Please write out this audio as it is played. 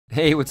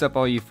Hey, what's up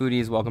all you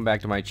foodies? Welcome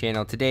back to my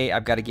channel. Today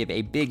I've got to give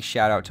a big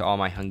shout out to all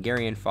my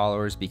Hungarian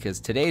followers because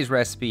today's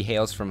recipe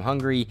hails from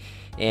Hungary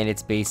and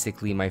it's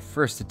basically my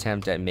first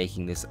attempt at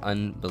making this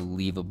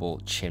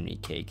unbelievable chimney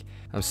cake.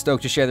 I'm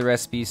stoked to share the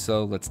recipe,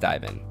 so let's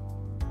dive in.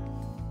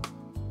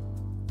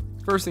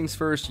 First things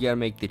first, you gotta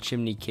make the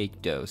chimney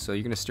cake dough. So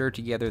you're gonna stir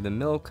together the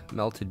milk,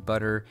 melted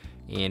butter,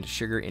 and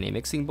sugar in a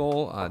mixing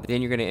bowl.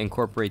 Then you're gonna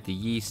incorporate the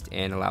yeast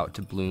and allow it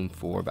to bloom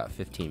for about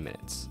 15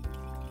 minutes.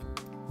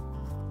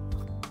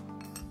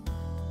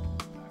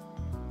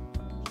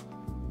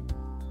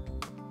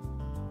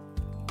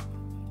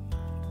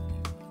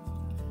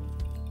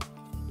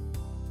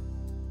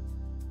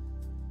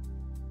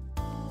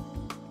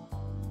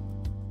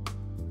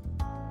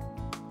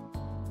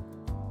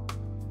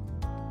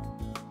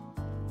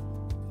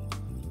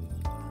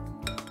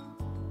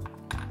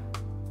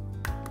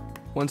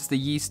 Once the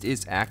yeast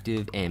is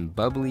active and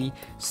bubbly,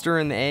 stir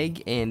in the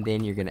egg and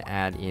then you're going to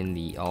add in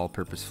the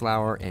all-purpose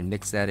flour and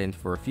mix that in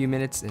for a few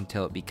minutes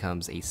until it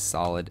becomes a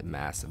solid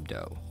mass of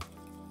dough.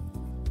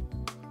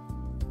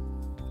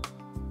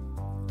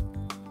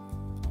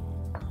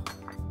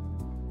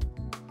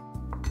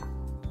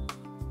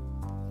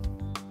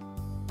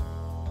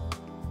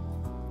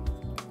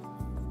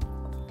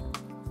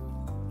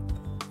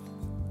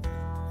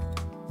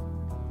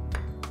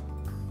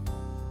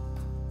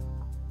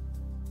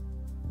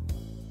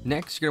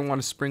 Next, you're going to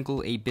want to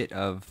sprinkle a bit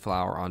of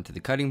flour onto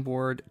the cutting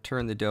board,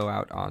 turn the dough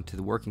out onto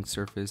the working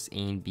surface,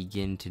 and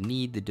begin to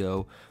knead the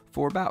dough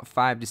for about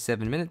 5 to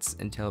 7 minutes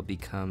until it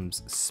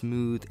becomes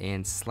smooth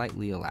and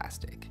slightly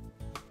elastic.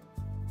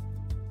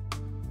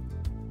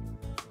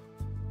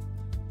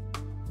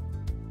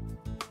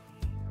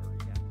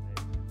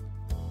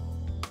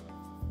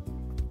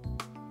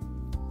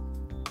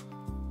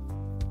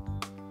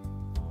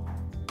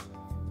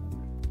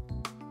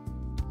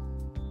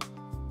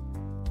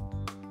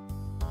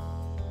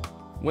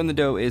 When the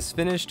dough is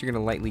finished, you're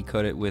going to lightly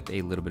coat it with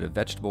a little bit of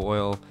vegetable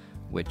oil,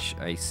 which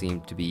I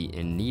seem to be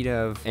in need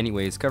of.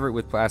 Anyways, cover it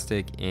with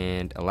plastic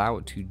and allow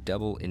it to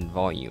double in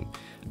volume.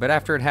 But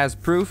after it has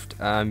proofed,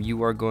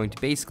 you are going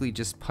to basically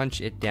just punch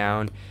it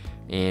down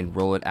and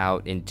roll it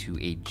out into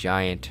a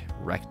giant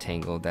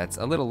rectangle that's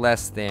a little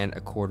less than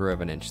 1/4 of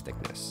an inch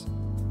thickness.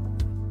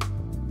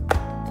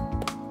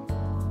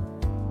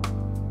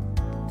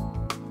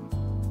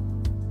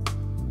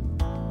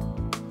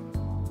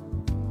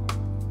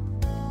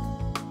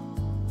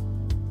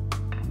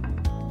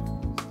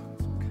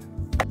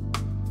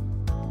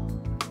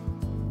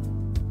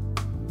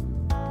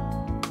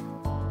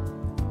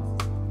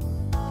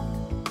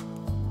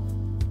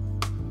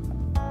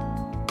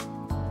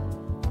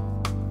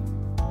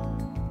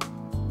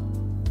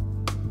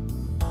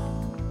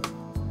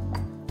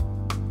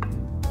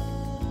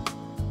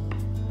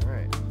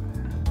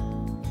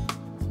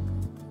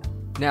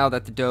 Now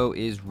that the dough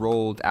is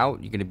rolled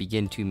out, you're going to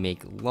begin to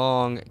make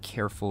long,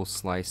 careful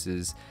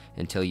slices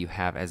until you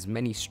have as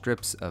many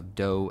strips of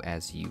dough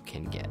as you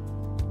can get.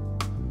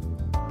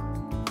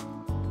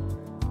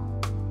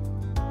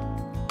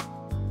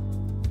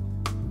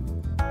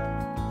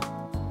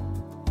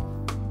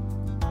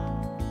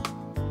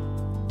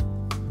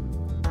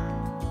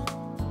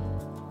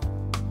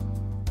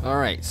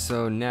 Alright,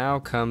 so now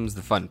comes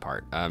the fun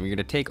part. You're going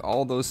to take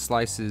all those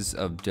slices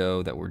of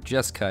dough that were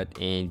just cut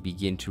and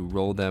begin to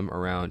roll them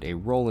around a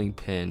rolling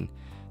pin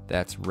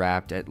that's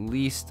wrapped at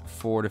least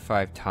 4 to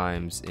 5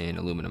 times in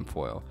aluminum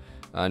foil.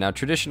 Now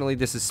traditionally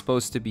this is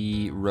supposed to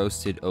be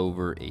roasted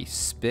over a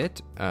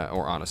spit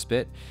or on a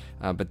spit,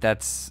 but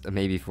that's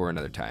maybe for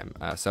another time.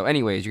 So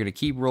anyways, you're going to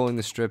keep rolling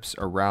the strips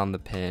around the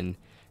pin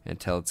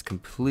until it's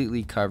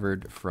completely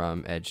covered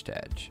from edge to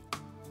edge.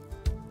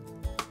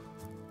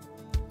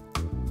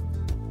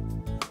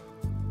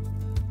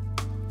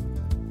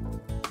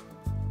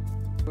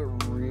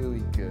 Really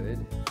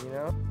good, you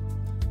know?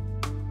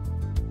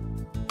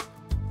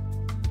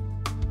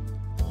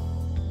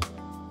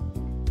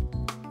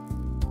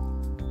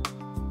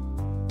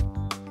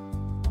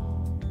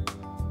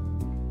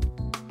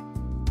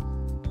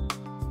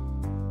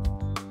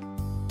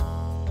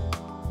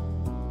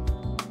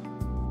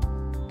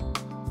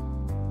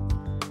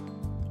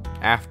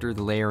 After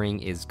the layering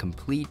is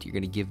complete, you're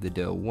going to give the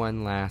dough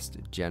one last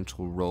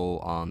gentle roll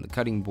on the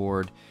cutting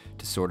board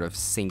to sort of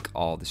sink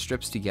all the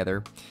strips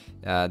together.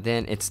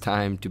 Then it's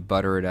time to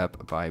butter it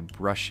up by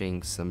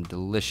brushing some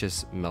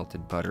delicious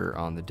melted butter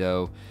on the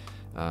dough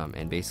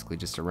and basically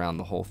just around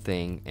the whole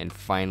thing, and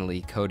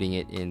finally coating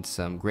it in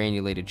some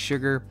granulated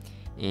sugar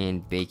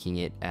and baking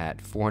it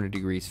at 400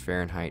 degrees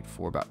Fahrenheit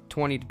for about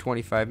 20 to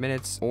 25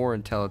 minutes or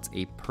until it's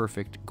a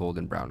perfect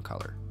golden brown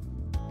color.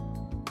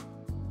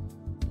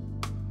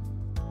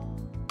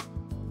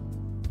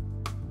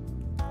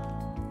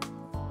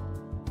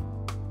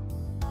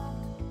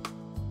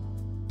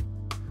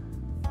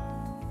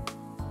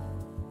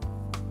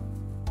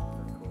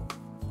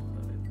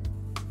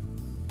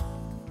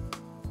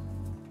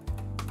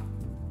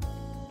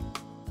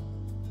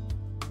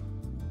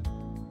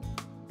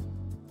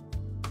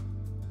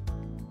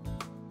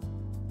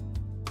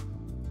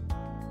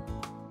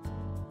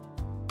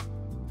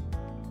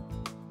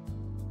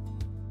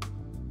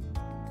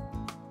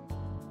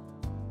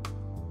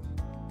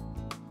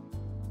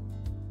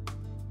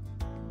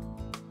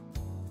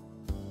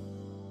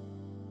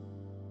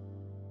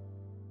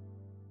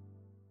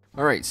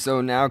 Alright, so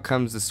now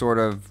comes the sort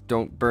of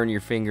don't burn your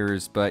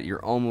fingers, but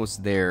you're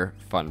almost there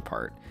fun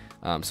part.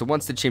 So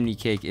once the chimney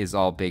cake is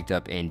all baked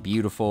up and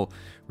beautiful,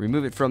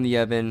 remove it from the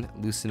oven,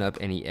 loosen up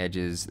any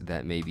edges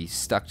that may be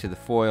stuck to the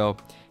foil,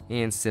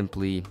 and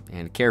simply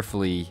and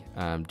carefully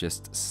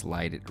just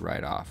slide it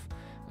right off.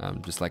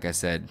 Just like I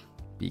said,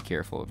 be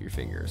careful of your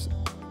fingers.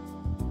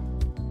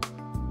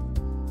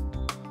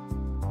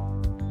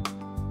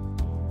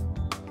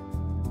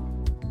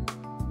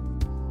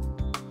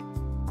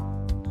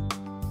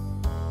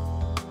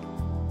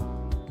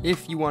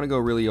 If you want to go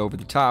really over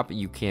the top,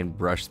 you can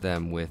brush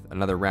them with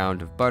another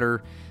round of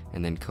butter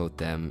and then coat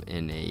them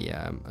in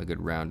a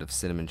good round of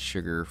cinnamon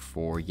sugar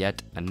for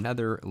yet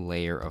another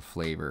layer of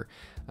flavor.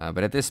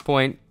 But at this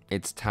point,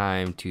 it's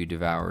time to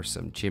devour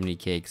some chimney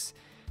cakes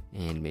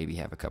and maybe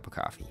have a cup of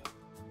coffee.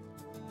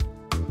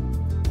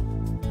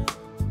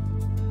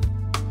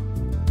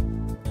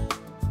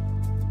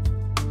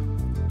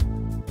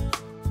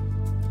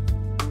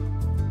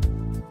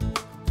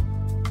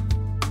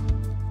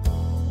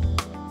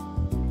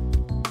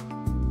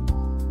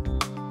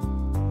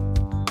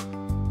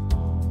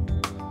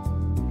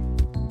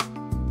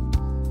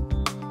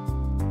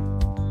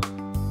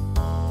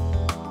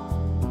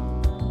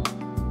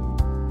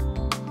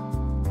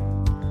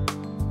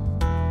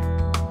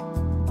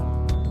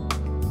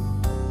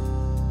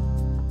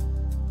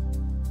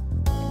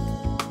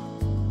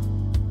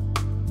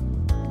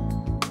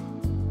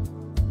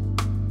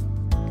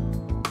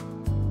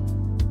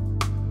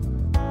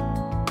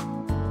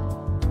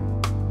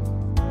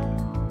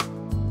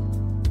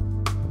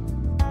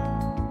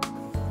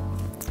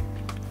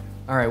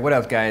 All right, what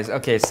else, guys?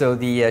 Okay, so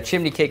the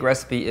chimney cake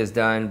recipe is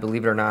done.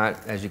 Believe it or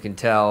not, as you can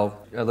tell,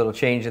 a little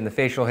change in the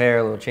facial hair,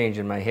 a little change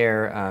in my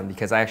hair,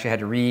 because I actually had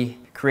to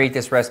recreate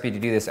this recipe to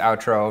do this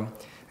outro.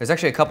 There's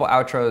actually a couple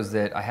outros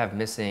that I have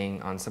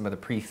missing on some of the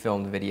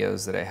pre-filmed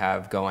videos that I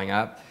have going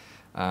up.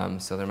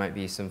 So there might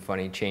be some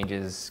funny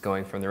changes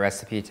going from the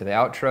recipe to the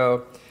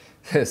outro.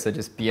 So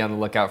just be on the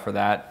lookout for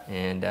that.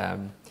 And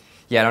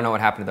yeah, I don't know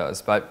what happened to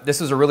those, but this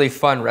was a really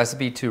fun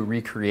recipe to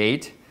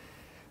recreate.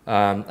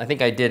 I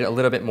think I did a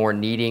little bit more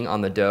kneading on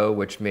the dough,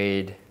 which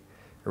made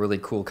a really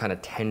cool kind of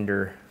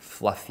tender,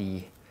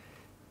 fluffy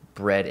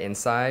bread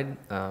inside.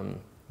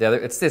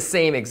 It's the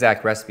same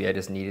exact recipe, I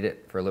just kneaded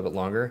it for a little bit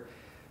longer.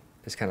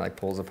 Just kind of like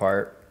pulls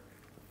apart.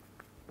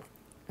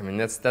 I mean,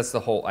 that's the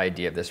whole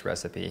idea of this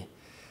recipe,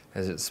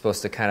 is it's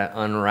supposed to kind of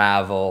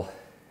unravel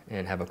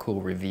and have a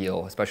cool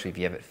reveal, especially if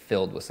you have it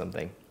filled with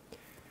something.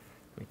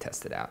 Let me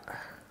test it out.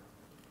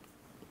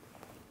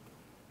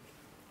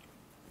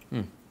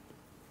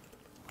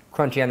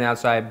 Crunchy on the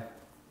outside,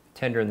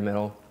 tender in the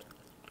middle.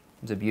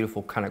 It's a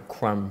beautiful kind of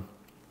crumb,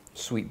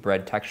 sweet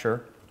bread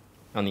texture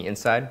on the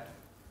inside.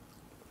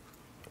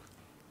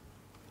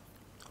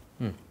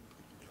 And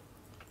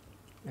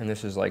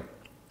this is like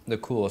the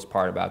coolest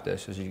part about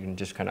this, is you can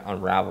just kind of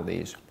unravel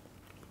these.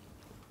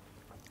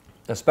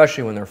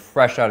 Especially when they're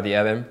fresh out of the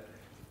oven.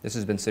 This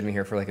has been sitting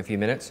here for like a few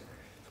minutes.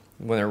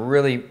 When they're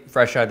really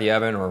fresh out of the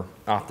oven or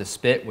off the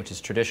spit, which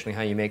is traditionally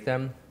how you make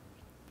them,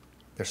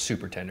 they're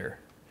super tender.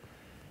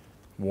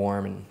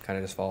 Warm and kind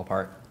of just fall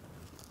apart.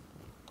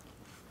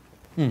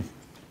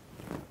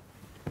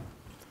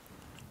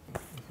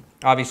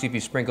 Obviously, if you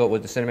sprinkle it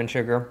with the cinnamon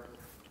sugar,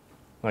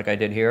 like I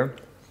did here,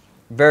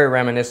 very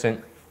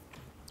reminiscent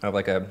of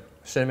like a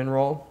cinnamon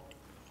roll,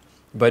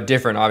 but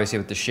different obviously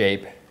with the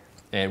shape.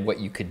 And what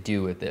you could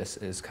do with this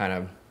is kind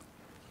of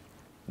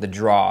the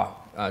draw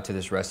to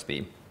this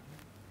recipe.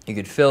 You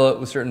could fill it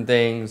with certain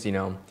things, you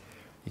know,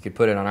 you could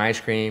put it on ice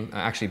cream.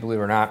 Actually, believe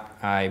it or not,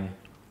 I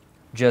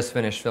just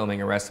finished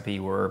filming a recipe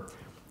where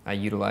I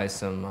utilized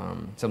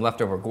some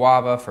leftover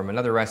guava from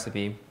another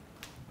recipe,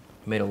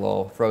 made a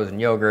little frozen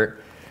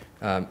yogurt,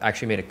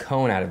 actually made a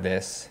cone out of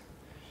this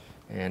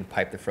and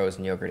piped the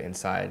frozen yogurt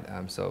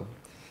inside. So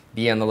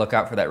be on the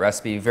lookout for that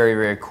recipe. Very,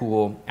 very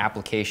cool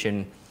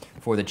application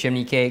for the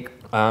chimney cake.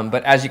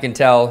 But as you can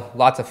tell,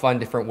 lots of fun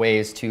different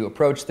ways to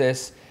approach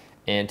this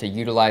and to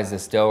utilize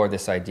this dough or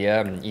this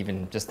idea, and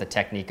even just the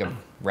technique of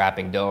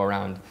wrapping dough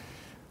around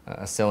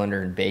a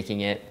cylinder and baking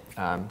it.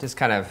 Just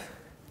kind of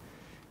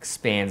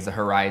expands the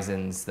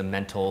horizons, the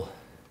mental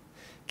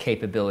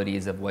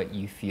capabilities of what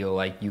you feel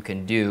like you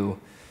can do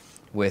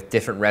with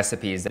different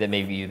recipes that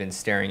maybe you've been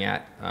staring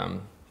at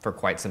for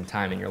quite some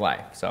time in your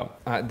life. So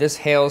this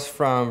hails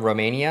from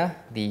Romania,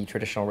 the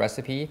traditional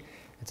recipe.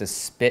 It's a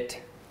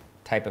spit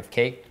type of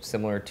cake,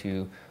 similar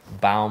to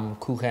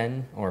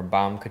Baumkuchen or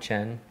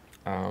Baumkuchen,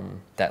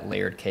 that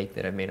layered cake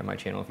that I've made on my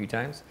channel a few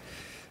times.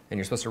 And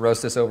you're supposed to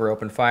roast this over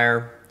open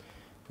fire.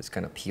 This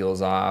kind of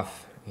peels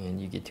off, and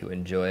you get to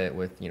enjoy it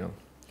with, you know,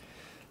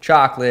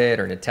 chocolate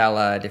or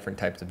Nutella, different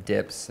types of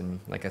dips,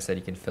 and like I said,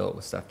 you can fill it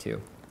with stuff too.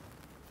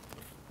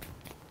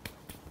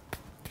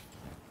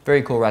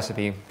 Very cool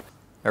recipe.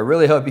 I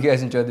really hope you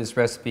guys enjoyed this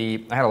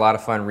recipe. I had a lot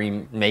of fun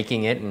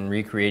remaking it and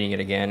recreating it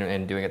again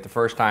and doing it the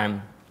first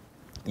time.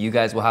 You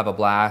guys will have a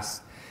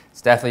blast.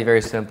 It's definitely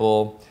very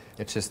simple.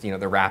 It's just, you know,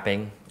 the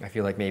wrapping, I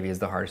feel like maybe is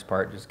the hardest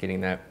part, just getting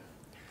the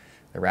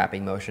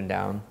wrapping motion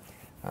down.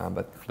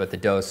 but the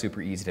dough is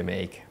super easy to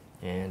make,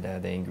 and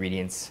the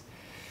ingredients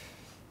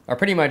are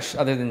pretty much,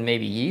 other than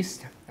maybe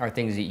yeast, are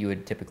things that you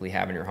would typically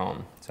have in your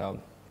home. So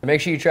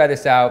make sure you try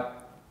this out.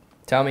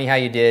 Tell me how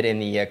you did in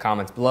the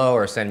comments below,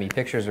 or send me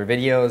pictures or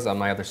videos on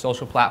my other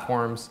social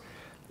platforms,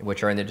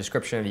 which are in the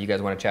description if you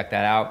guys want to check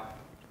that out.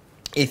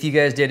 If you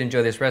guys did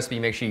enjoy this recipe,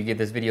 make sure you give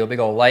this video a big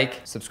old like.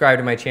 Subscribe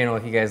to my channel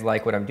if you guys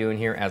like what I'm doing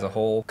here as a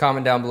whole.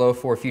 Comment down below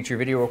for future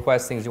video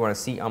requests, things you want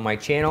to see on my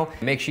channel.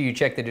 Make sure you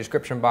check the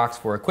description box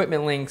for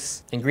equipment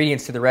links,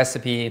 ingredients to the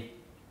recipe,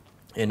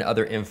 and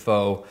other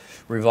info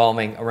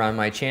revolving around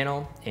my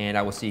channel. And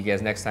I will see you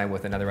guys next time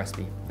with another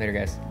recipe. Later,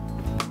 guys.